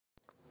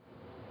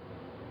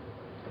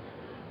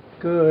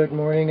Good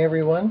morning,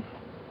 everyone.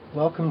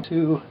 Welcome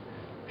to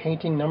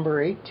painting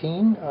number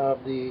 18 of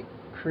the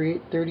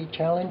Create 30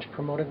 Challenge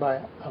promoted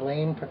by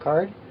Elaine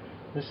Picard.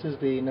 This is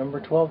the number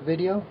 12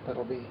 video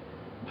that'll be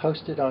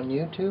posted on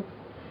YouTube.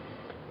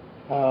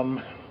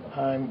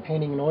 I'm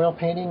painting an oil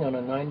painting on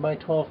a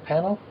 9x12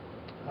 panel.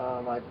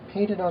 I've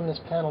painted on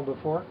this panel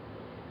before,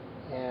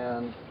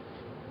 and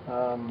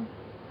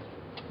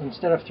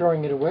instead of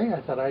throwing it away,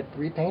 I thought I'd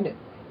repaint it.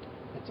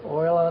 It's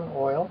oil on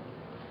oil,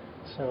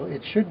 so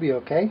it should be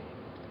okay.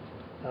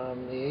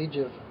 The age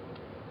of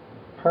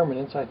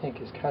permanence, I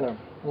think, is kind of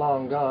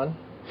long gone.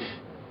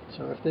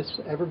 So if this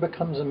ever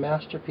becomes a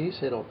masterpiece,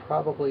 it'll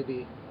probably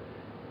be,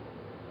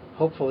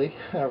 hopefully,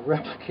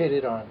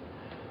 replicated on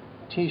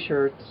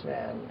t-shirts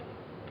and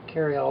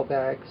carry-all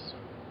bags,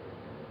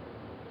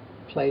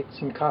 plates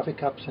and coffee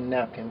cups and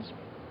napkins.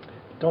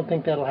 Don't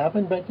think that'll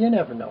happen, but you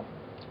never know.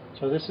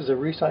 So this is a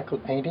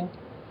recycled painting.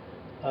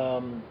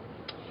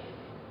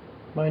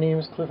 My name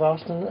is Cliff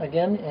Austin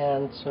again,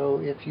 and so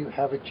if you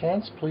have a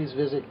chance, please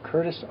visit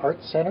Curtis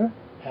Art Center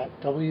at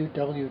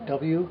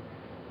www.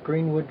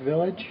 Greenwood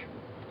Village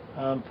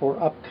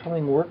for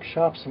upcoming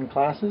workshops and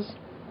classes.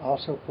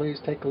 Also, please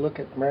take a look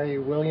at Mary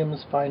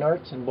Williams Fine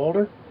Arts in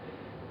Boulder.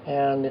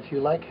 And if you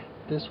like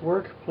this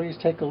work, please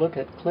take a look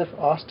at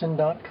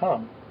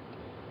cliffaustin.com.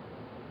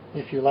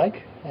 If you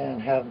like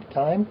and have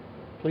time,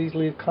 please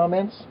leave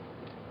comments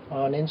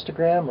on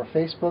Instagram or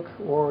Facebook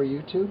or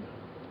YouTube.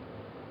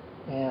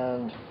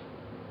 And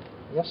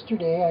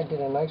yesterday I did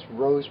a nice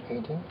rose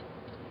painting,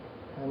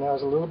 and that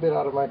was a little bit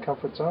out of my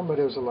comfort zone, but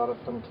it was a lot of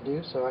fun to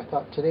do. So I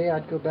thought today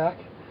I'd go back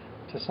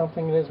to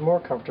something that is more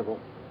comfortable,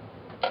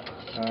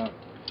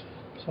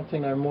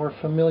 something I'm more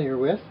familiar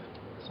with,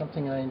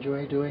 something I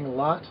enjoy doing a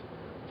lot.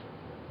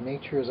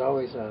 Nature is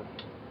always an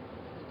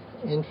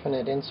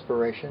infinite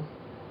inspiration.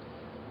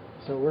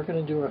 So we're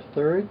going to do our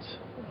thirds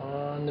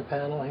on the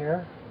panel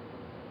here,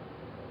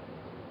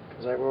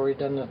 because I've already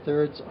done the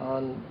thirds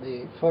on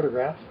the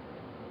photograph.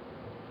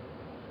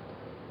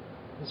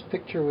 This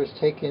picture was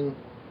taken,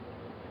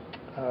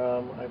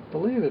 I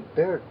believe, at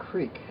Bear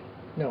Creek.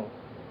 No,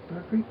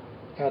 Bear Creek?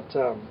 At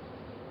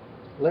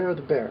Lair of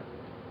the Bear.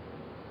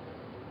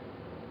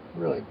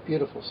 Really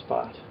beautiful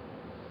spot.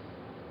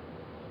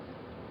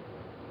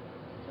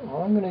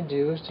 All I'm going to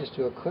do is just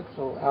do a quick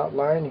little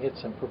outline to get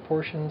some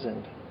proportions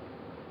and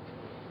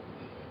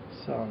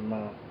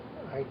some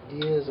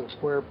ideas of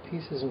where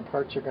pieces and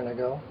parts are going to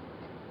go.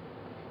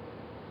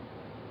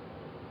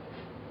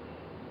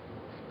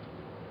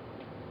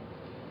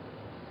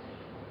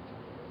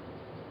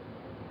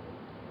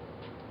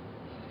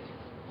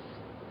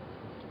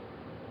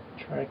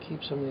 Try to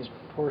keep some of these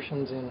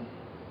proportions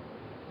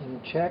in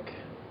check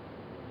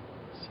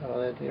so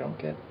that they don't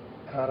get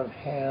out of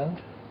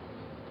hand.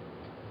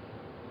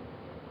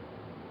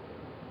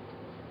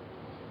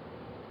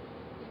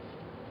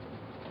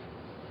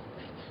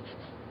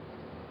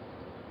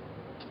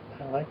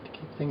 I like to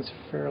keep things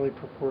fairly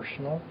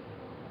proportional.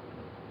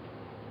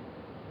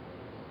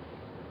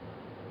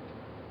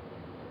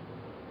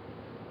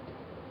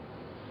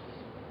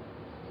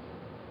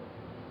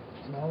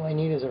 And all I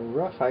need is a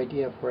rough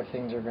idea of where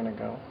things are going to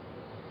go.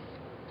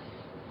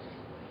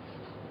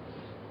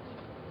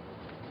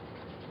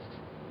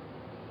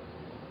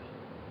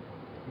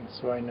 And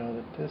so I know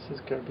that this is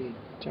going to be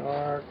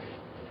dark.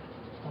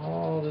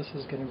 All this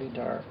is going to be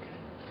dark.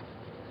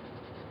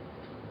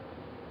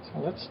 So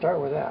let's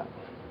start with that.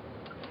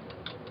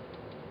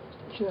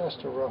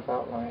 Just a rough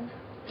outline.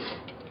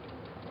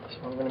 So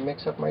I'm going to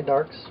mix up my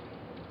darks.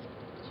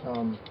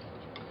 Some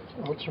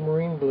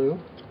ultramarine blue,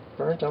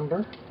 burnt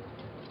umber,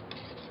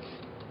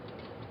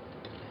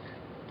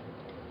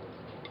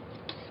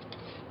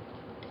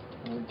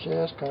 we're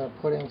just going to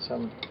put in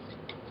some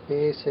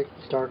basic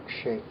dark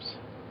shapes.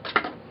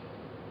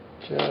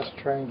 Just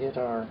try and get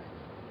our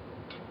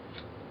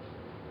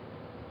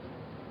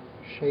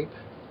shape,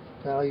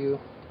 value,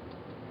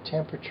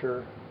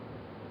 temperature,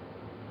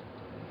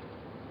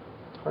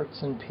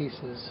 parts and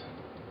pieces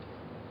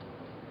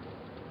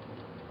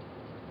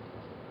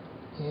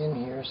in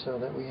here so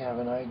that we have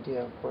an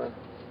idea of where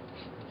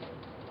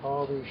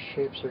all these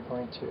shapes are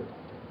going to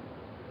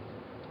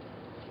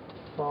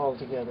fall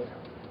together.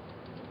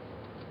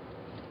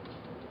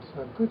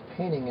 So a good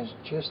painting is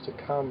just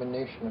a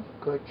combination of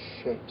good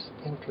shapes,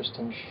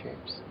 interesting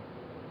shapes.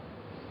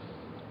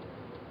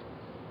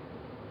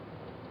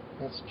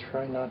 Let's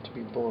try not to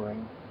be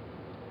boring.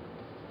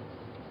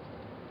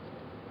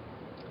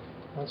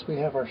 Once we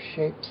have our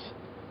shapes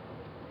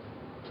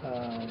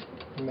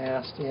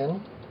massed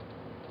in,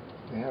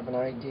 we have an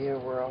idea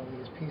where all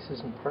these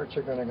pieces and parts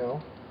are going to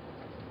go,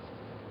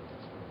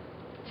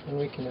 and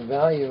we can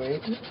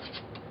evaluate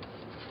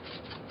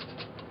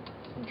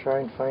and try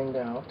and find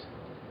out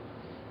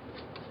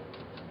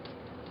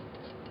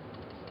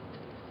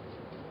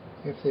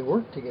if they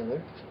work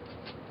together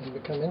and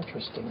become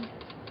interesting.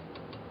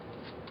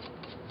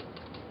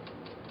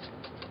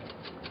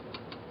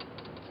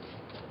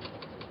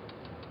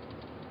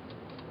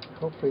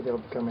 Hopefully they'll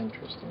become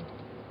interesting.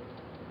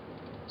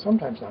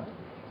 Sometimes not.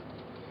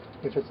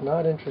 If it's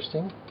not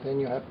interesting, then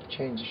you have to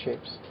change the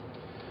shapes.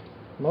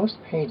 Most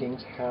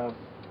paintings have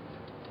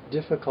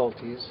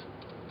difficulties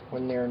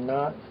when they're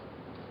not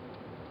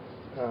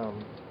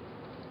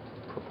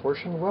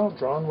proportioned well,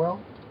 drawn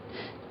well,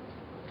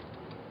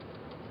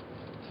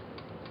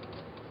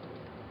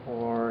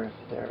 or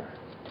if their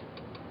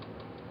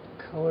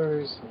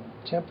colors and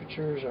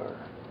temperatures are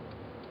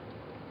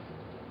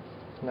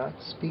not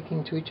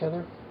speaking to each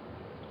other.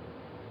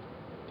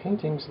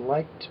 Paintings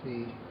like to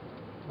be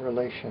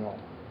relational.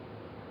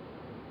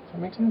 Does that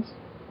make sense?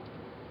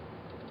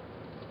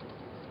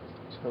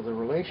 So the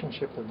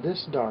relationship of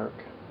this dark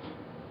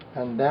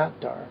and that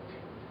dark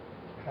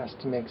has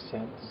to make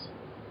sense.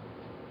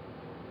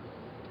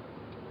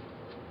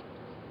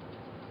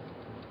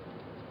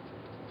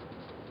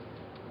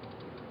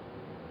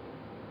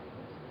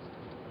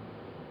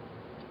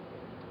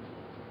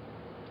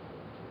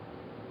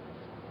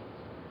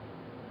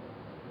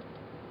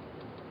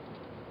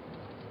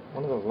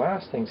 One of the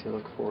last things you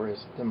look for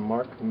is the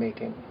mark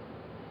making.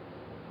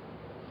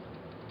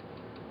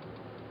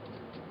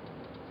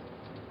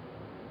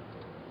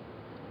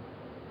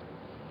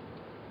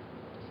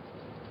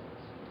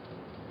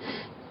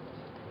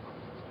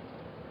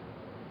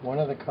 One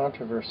of the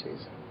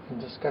controversies and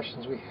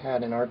discussions we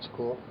had in art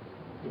school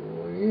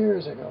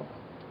years ago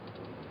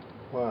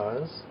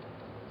was,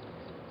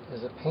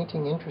 is a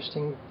painting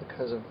interesting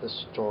because of the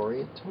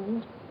story it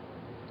told?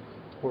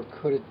 Or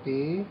could it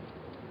be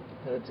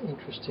that it's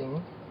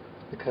interesting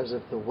because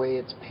of the way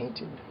it's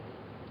painted?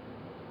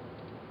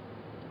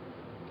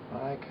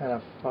 I kind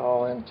of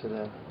fall into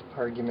the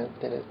argument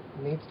that it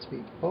needs to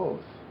be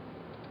both.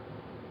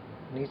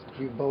 It needs to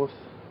be both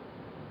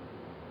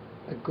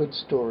a good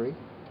story.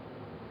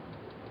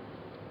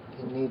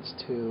 It needs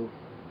to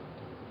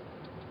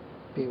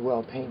be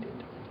well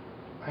painted.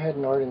 I had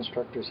an art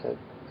instructor who said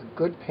a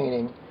good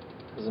painting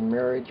is a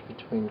marriage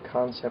between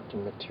concept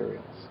and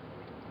materials.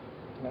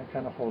 And I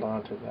kind of hold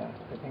on to that.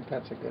 I think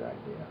that's a good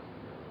idea.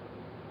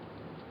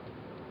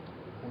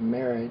 A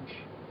marriage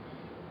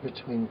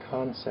between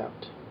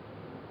concept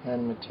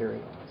and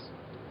materials.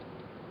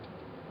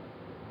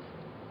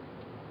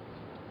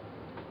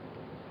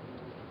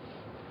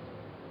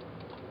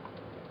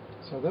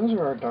 So those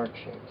are our dark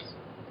shapes.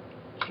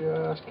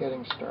 Just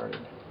getting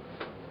started.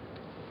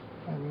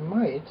 I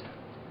might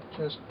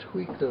just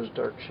tweak those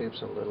dark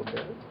shapes a little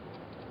bit,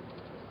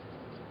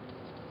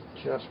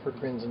 just for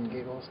grins and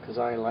giggles, because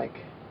I like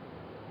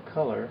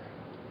color.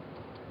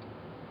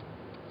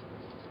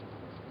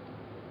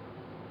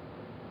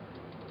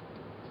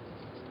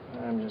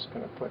 I'm just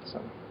going to put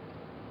some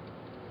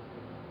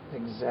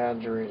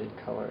exaggerated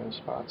color in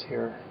spots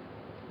here.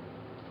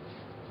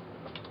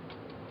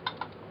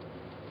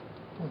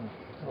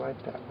 I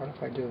like that. What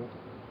if I do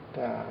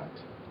that,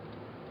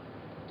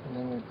 and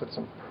then we put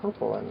some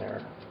purple in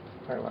there?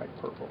 I like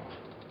purple.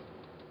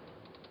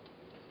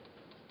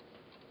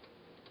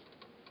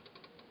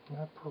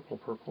 Not purple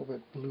purple, but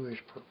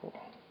bluish purple.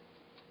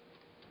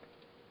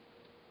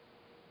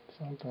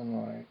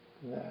 Something like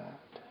that.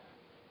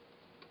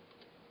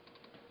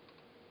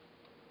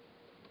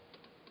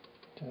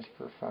 Just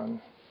for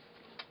fun.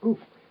 Ooh,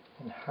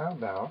 and how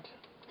about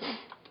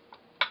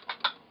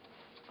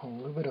a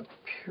little bit of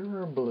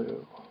pure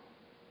blue?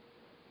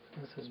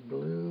 This is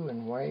blue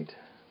and white.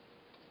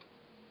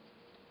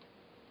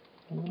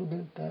 A little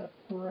bit of that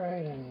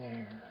right in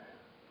there.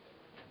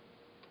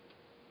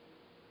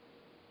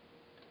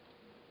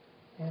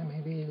 Yeah,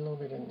 maybe a little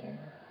bit in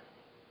there.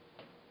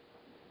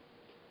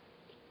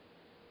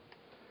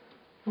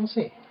 We'll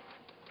see.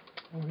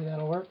 Maybe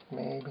that'll work,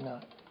 maybe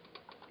not.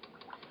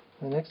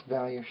 The next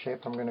value shape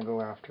I'm going to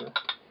go after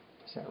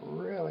is that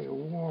really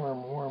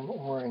warm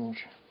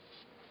orange.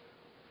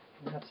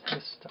 And that's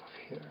this stuff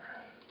here.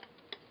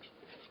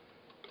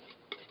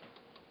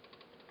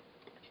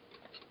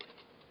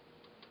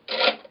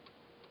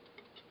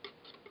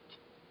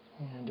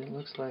 And it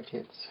looks like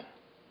it's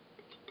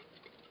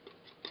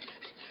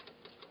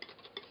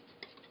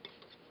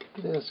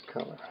this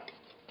color.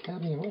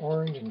 Cadmium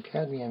orange and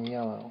cadmium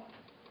yellow.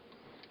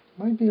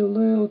 Might be a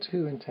little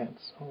too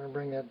intense. I'm going to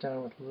bring that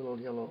down with a little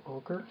yellow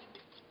ochre.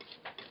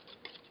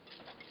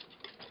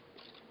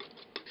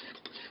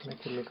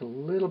 Make it look a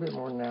little bit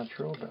more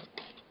natural, but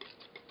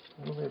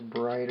a little bit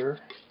brighter,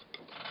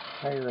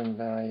 higher in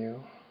value.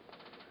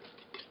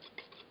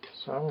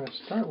 So I'm going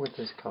to start with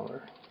this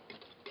color.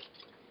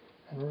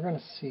 And we're going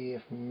to see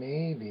if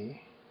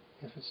maybe,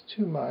 if it's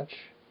too much,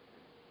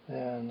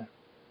 then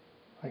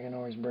I can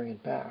always bring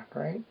it back,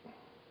 right?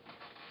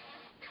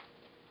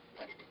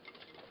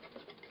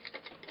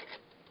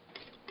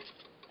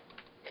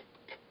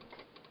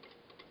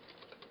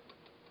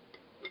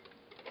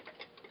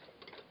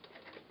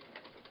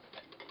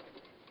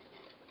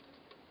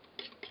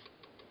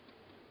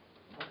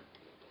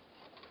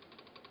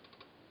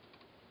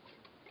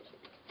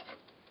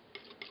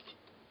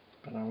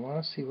 But I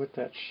want to see what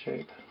that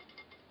shape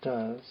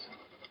does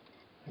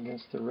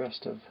against the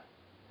rest of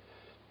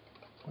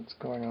what's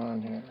going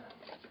on here.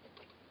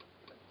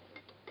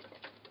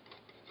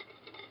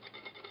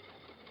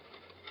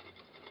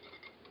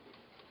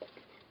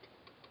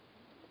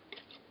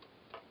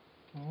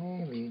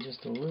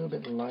 just a little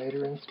bit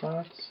lighter in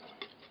spots.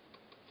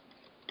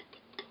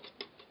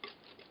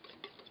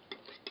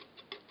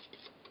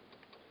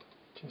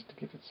 Just to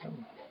give it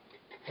some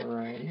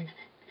variety.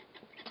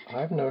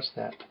 I've noticed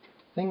that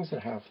things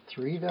that have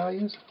 3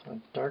 values, a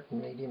dark,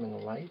 medium,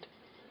 and light,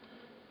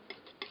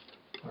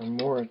 are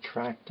more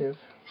attractive.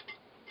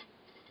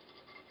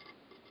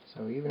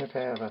 So even if I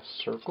have a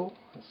circle,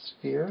 a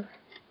sphere,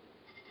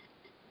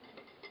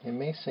 it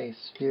may say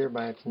sphere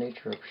by its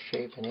nature of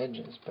shape and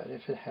edges, but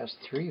if it has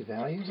 3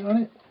 values on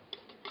it,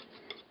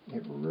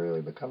 it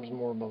really becomes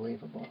more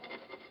believable.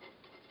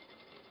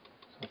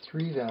 So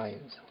 3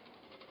 values.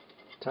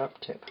 Top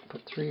tip,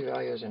 put 3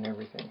 values in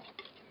everything.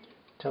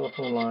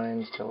 Telephone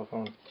lines,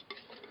 telephone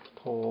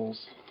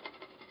poles,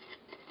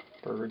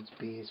 birds,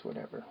 bees,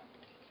 whatever.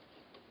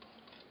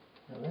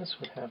 Now this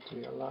would have to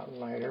be a lot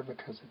lighter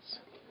because it's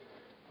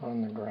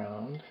on the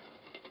ground.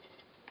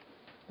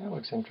 That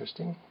looks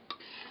interesting.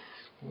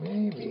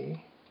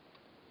 Maybe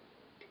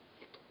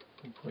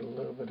we'll put a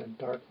little bit of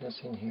darkness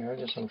in here,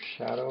 just some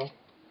shadow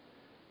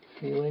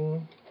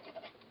feeling,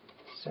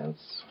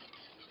 sense.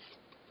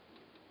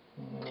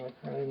 Like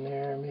right in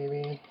there,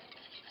 maybe.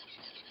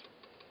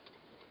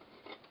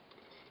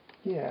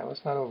 Yeah,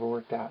 let's not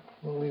overwork that.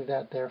 We'll leave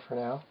that there for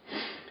now.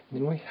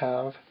 Then we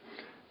have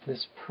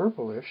this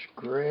purplish,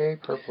 gray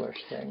purplish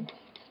thing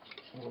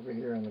over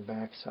here on the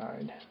back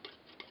side.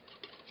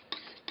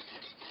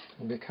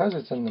 And because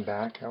it's in the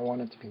back, I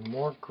want it to be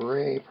more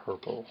gray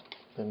purple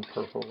than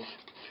purple.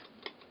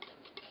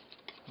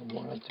 I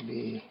want it to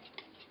be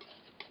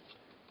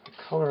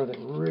a color that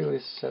really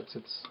sets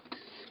its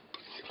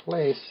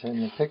place in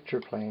the picture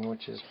plane,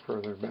 which is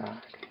further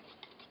back.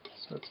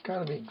 So it's got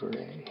to be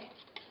gray.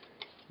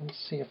 Let's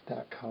see if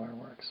that color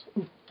works.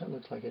 Ooh, that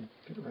looks like it'd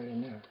fit right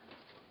in there.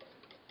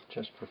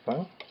 Just for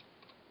fun.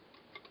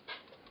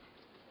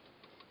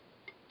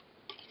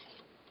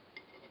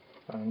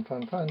 Fun,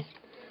 fun, fun.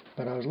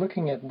 But I was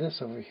looking at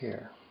this over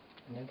here,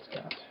 and it's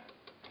got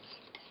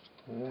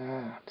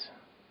that.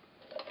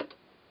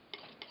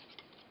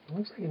 It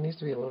looks like it needs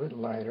to be a little bit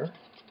lighter.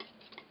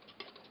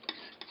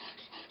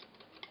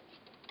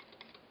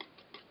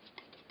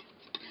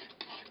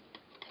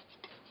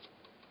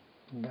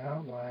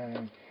 About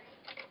like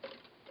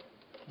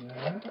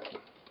that.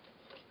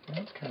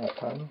 That's kind of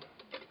fun.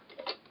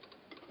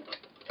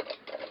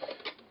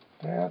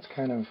 That's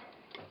kind of,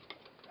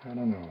 I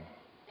don't know.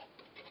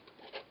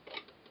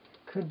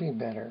 Could be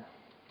better.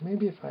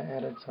 Maybe if I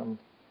added some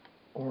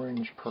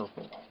orange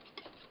purple.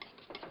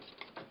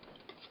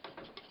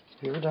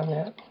 Have you ever done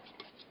that?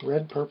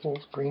 Red purples,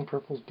 green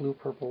purples, blue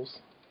purples.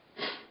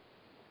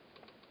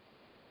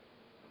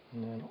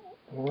 And then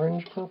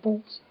orange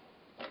purples.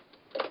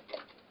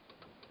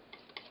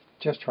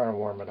 Just trying to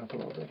warm it up a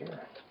little bit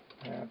here.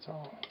 That's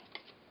all.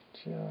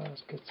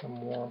 Just get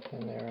some warmth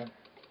in there.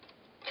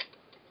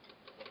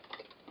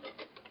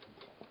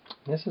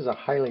 This is a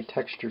highly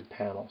textured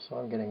panel, so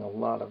I'm getting a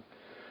lot of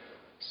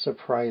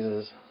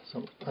surprises,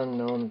 some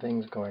unknown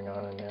things going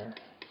on in there.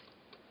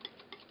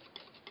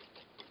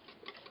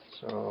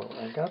 So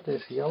I got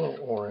this yellow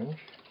orange,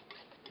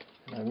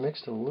 and I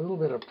mixed a little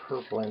bit of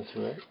purple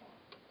into it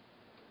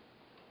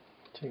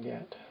to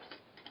get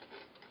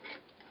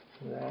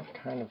that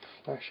kind of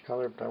flesh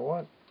color, but I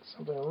want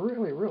something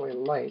really, really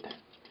light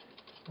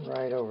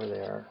right over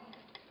there.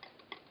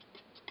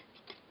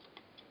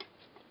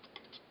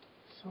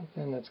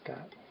 Something that's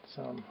got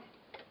some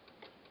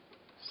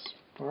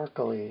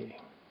sparkly,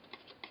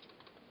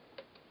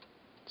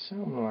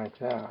 something like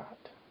that.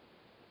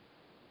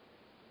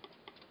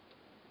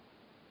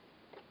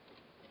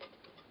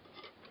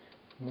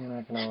 And then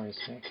I can always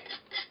make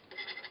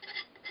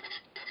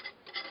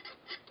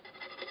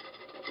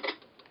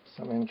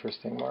some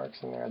interesting marks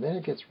in there. Then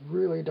it gets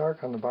really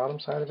dark on the bottom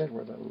side of it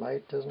where the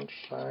light doesn't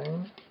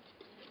shine.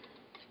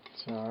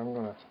 So I'm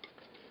going to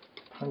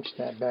punch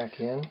that back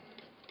in,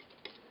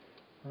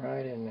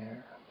 right in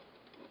there.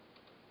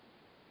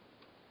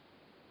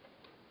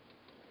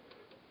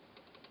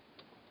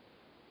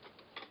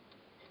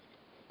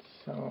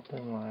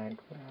 Something like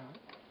that.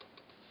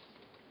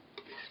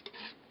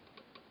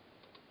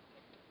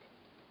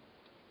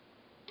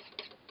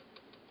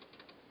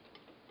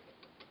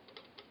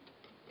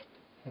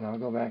 And I'll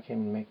go back in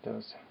and make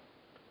those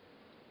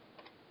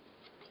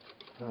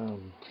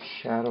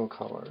shadow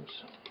colors.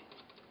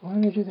 Why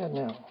don't I do that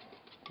now?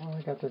 Well,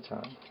 I got the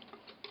time.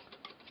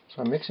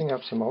 So I'm mixing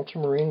up some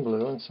ultramarine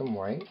blue and some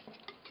white.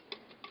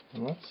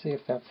 And let's see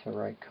if that's the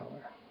right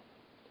color.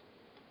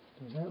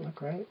 Does that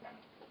look right?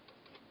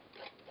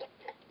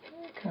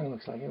 It kind of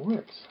looks like it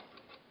works.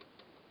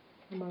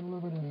 How about a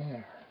little bit in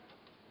there?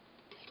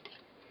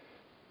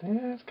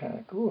 That's kind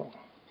of cool.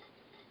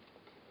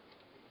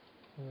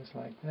 Just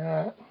like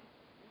that.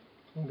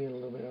 Maybe a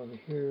little bit over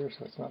here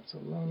so it's not so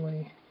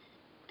lonely.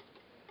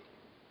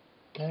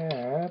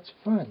 That's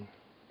fun.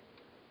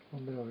 A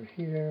little bit over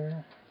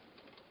here.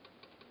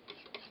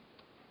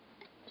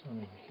 Some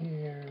in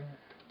here.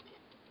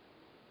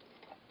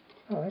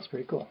 Oh, that's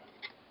pretty cool.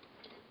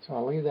 So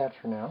I'll leave that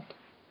for now.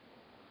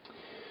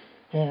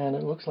 And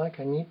it looks like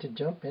I need to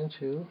jump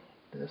into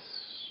this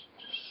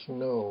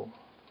snow.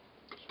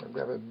 So I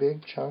grab a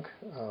big chunk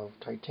of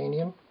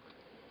titanium,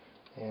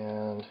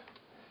 and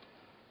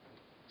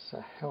it's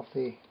a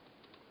healthy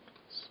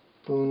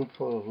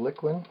spoonful of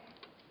liquid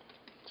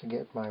to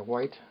get my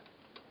white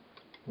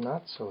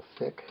not so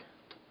thick,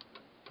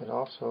 but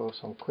also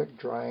some quick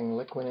drying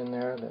liquid in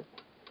there that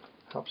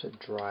helps it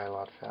dry a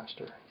lot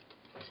faster.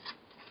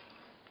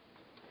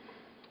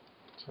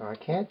 So I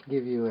can't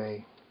give you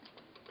a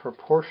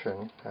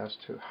proportion as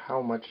to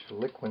how much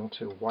liquid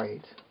to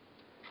white,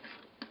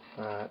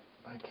 but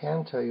I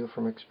can tell you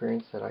from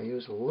experience that I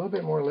use a little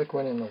bit more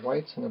liquid in the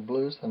whites and the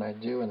blues than I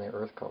do in the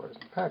earth colors.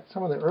 In fact,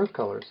 some of the earth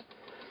colors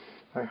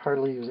I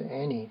hardly use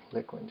any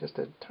liquid, just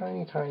a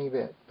tiny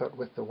bit. But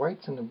with the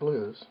whites and the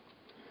blues,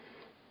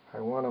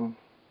 I want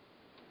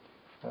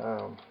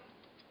them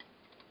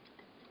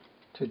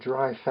to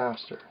dry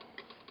faster,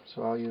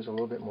 so I'll use a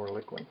little bit more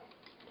liquid.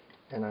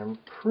 And I'm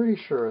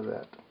pretty sure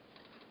that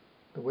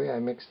the way I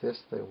mix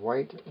this, the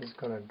white is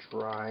going to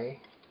dry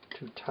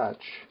to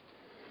touch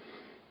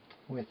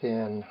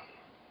within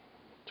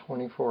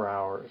 24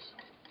 hours.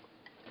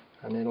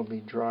 And it'll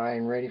be dry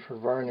and ready for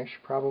varnish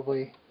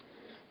probably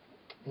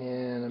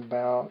in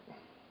about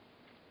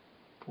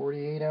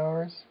 48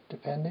 hours,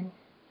 depending.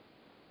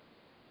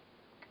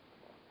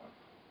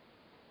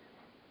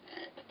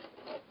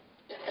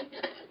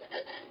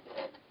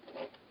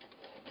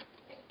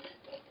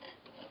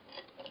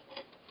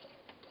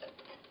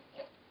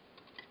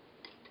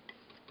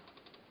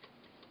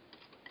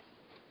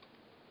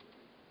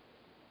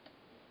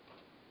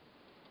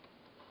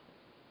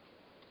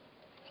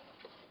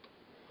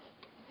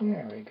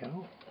 There we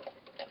go.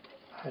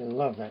 I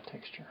love that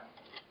texture.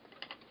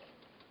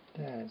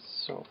 That is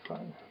so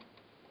fun.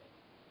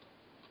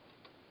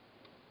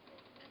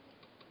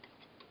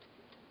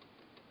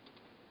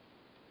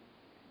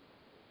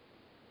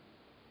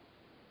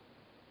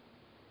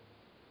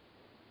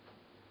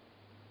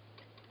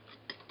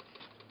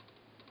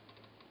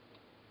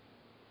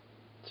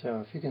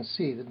 So if you can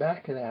see, the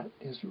back of that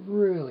is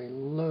really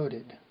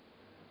loaded.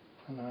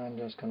 And I'm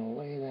just going to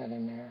lay that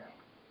in there.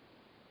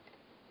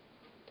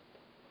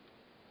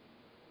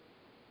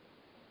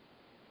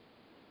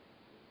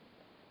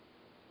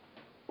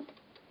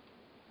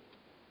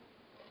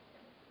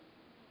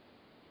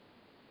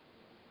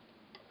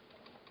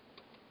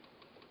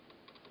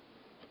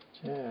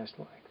 Just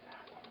like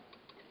that.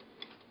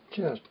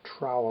 Just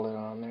trowel it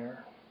on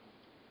there.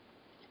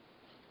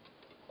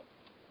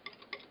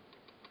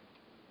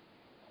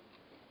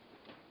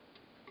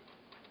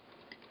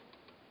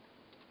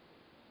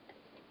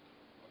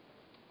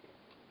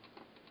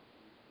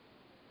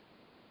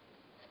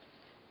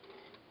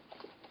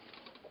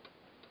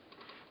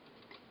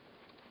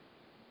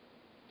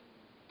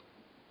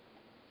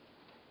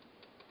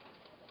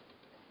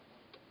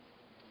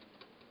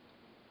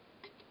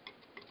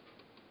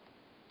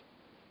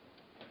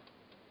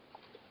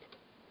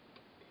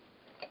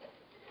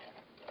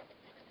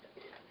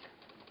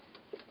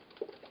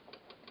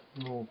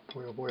 Oh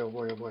boy, oh boy, oh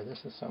boy, oh boy,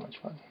 this is so much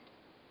fun.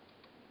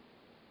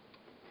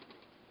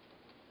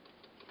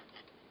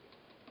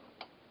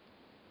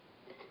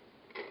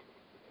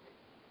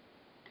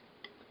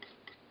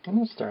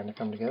 And it's starting to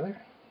come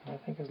together. I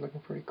think it's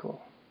looking pretty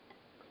cool.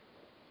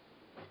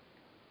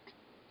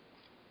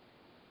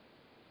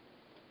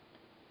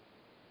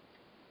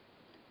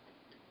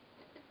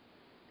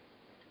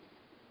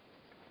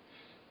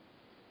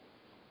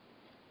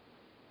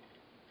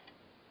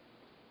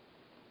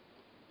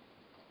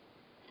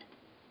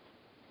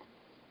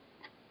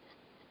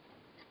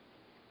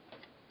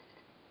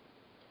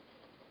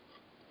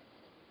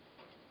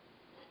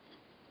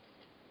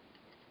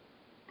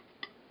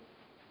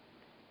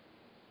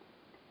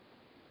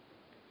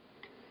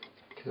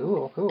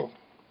 Cool, cool.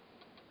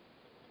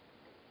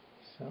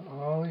 So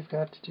all we've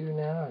got to do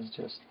now is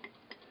just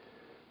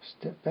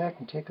step back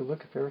and take a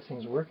look if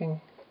everything's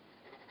working.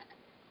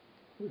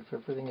 If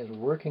everything is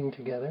working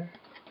together.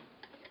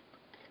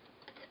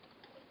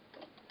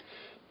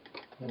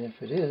 And if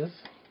it is,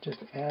 just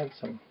add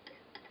some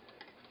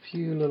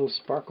few little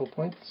sparkle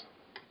points.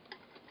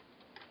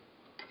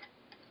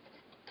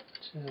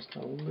 Just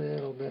a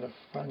little bit of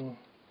fun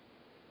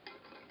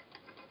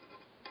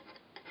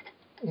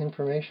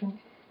information.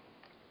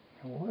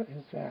 And what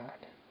is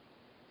that?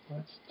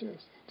 Let's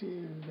just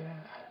do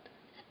that.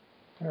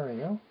 There we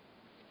go.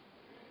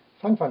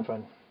 Fun, fun,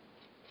 fun.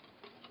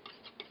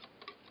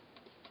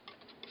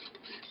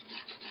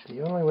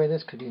 The only way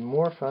this could be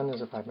more fun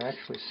is if I'm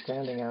actually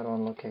standing out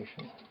on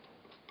location.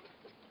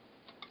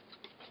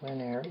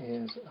 Plein air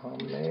is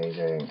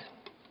amazing.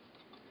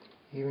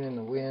 Even in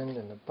the wind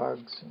and the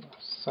bugs and the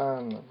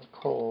sun and the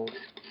cold,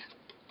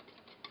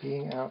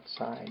 being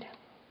outside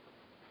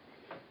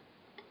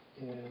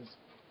is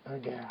a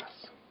gas.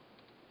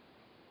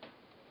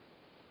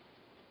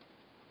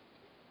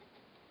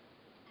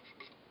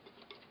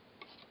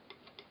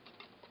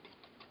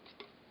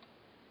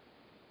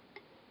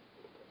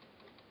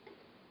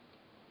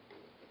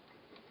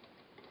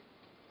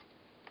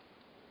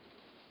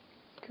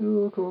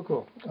 Cool, cool,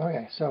 cool.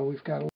 Okay, so we've got